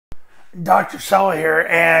Dr. Sella here,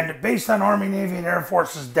 and based on Army, Navy, and Air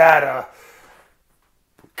Force's data,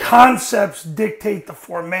 concepts dictate the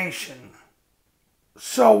formation.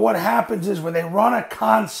 So what happens is when they run a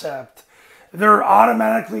concept, they're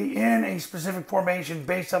automatically in a specific formation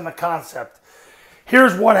based on the concept.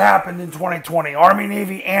 Here's what happened in 2020. Army,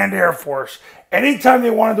 Navy, and Air Force, anytime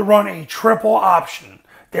they wanted to run a triple option,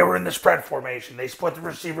 they were in the spread formation. They split the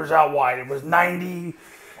receivers out wide. It was 90...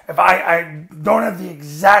 If I don't have the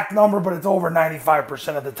exact number, but it's over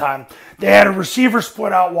 95% of the time. They had a receiver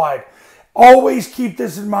split out wide. Always keep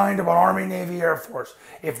this in mind about Army, Navy, Air Force.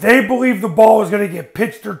 If they believe the ball is going to get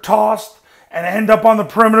pitched or tossed and end up on the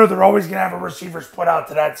perimeter, they're always going to have a receiver split out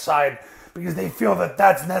to that side because they feel that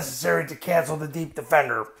that's necessary to cancel the deep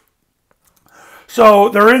defender. So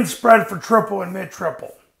they're in spread for triple and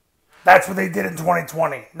mid-triple. That's what they did in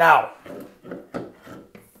 2020. Now,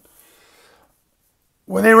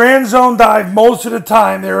 when they ran zone dive, most of the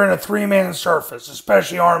time they were in a three-man surface,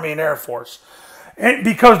 especially Army and Air Force. And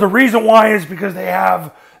because the reason why is because they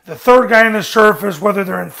have the third guy in the surface, whether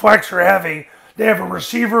they're in flex or heavy, they have a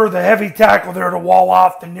receiver, the heavy tackle there to wall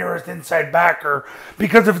off the nearest inside backer.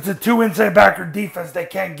 Because if it's a two inside backer defense, they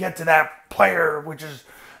can't get to that player, which is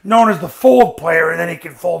known as the fold player, and then he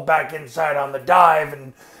can fold back inside on the dive.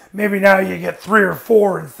 And maybe now you get 3 or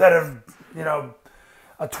 4 instead of,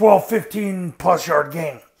 a 12, 15 plus yard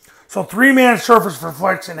game. So three-man surface for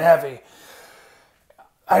flex and heavy.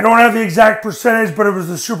 I don't have the exact percentage, but it was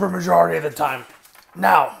the super majority of the time.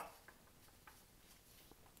 Now,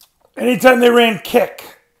 anytime they ran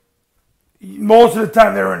kick, most of the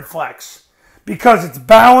time they were in flex. Because it's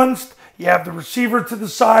balanced, you have the receiver to the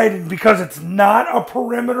side, and because it's not a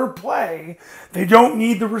perimeter play, they don't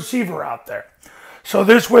need the receiver out there. So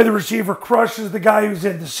this way the receiver crushes the guy who's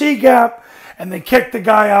in the C gap, and they kick the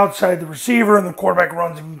guy outside the receiver, and the quarterback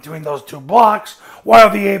runs in between those two blocks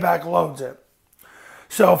while the A-back loads it.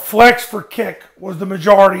 So flex for kick was the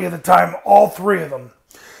majority of the time, all three of them.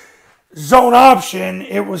 Zone option,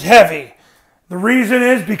 it was heavy. The reason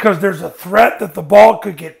is because there's a threat that the ball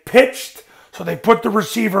could get pitched, so they put the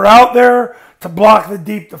receiver out there to block the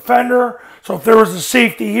deep defender. So if there was a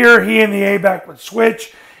safety here, he and the A-back would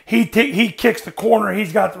switch. He kicks the corner,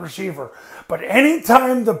 he's got the receiver. But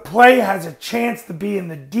anytime the play has a chance to be in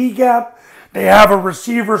the D gap, they have a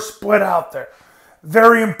receiver split out there.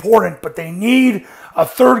 Very important, but they need a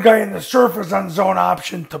third guy in the surface on zone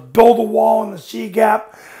option to build a wall in the C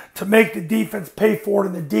gap to make the defense pay for it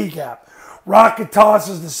in the D gap. Rocket toss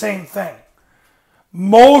is the same thing.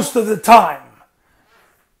 Most of the time,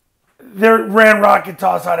 they ran rocket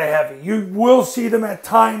toss out of heavy. You will see them at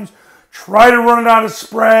times try to run it out of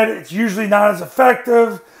spread. It's usually not as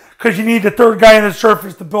effective because you need the third guy in the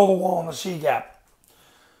surface to build a wall in the C gap.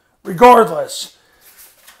 Regardless,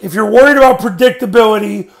 if you're worried about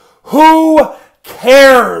predictability, who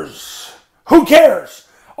cares? Who cares?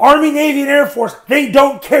 Army, Navy, and Air Force, they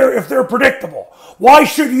don't care if they're predictable. Why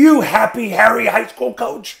should you, Happy Harry high school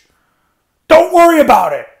coach? Don't worry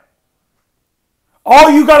about it.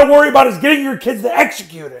 All you got to worry about is getting your kids to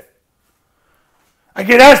execute it. I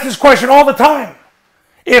get asked this question all the time.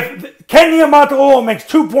 If Kenya Mata'ulo makes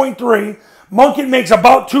 2.3, Monken makes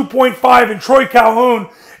about 2.5, and Troy Calhoun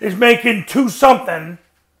is making 2 something,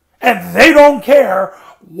 and they don't care,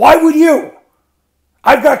 why would you?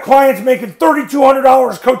 I've got clients making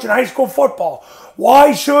 $3,200 coaching high school football.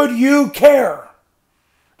 Why should you care?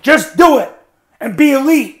 Just do it and be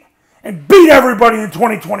elite and beat everybody in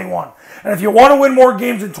 2021. And if you want to win more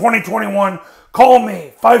games in 2021, call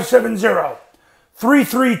me,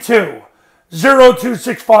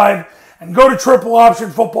 570-332-0265, and go to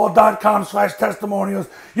tripleoptionfootball.com/testimonials.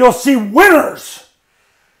 You'll see winners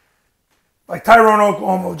like Tyrone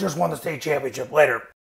Oklahoma, who just won the state championship. Later.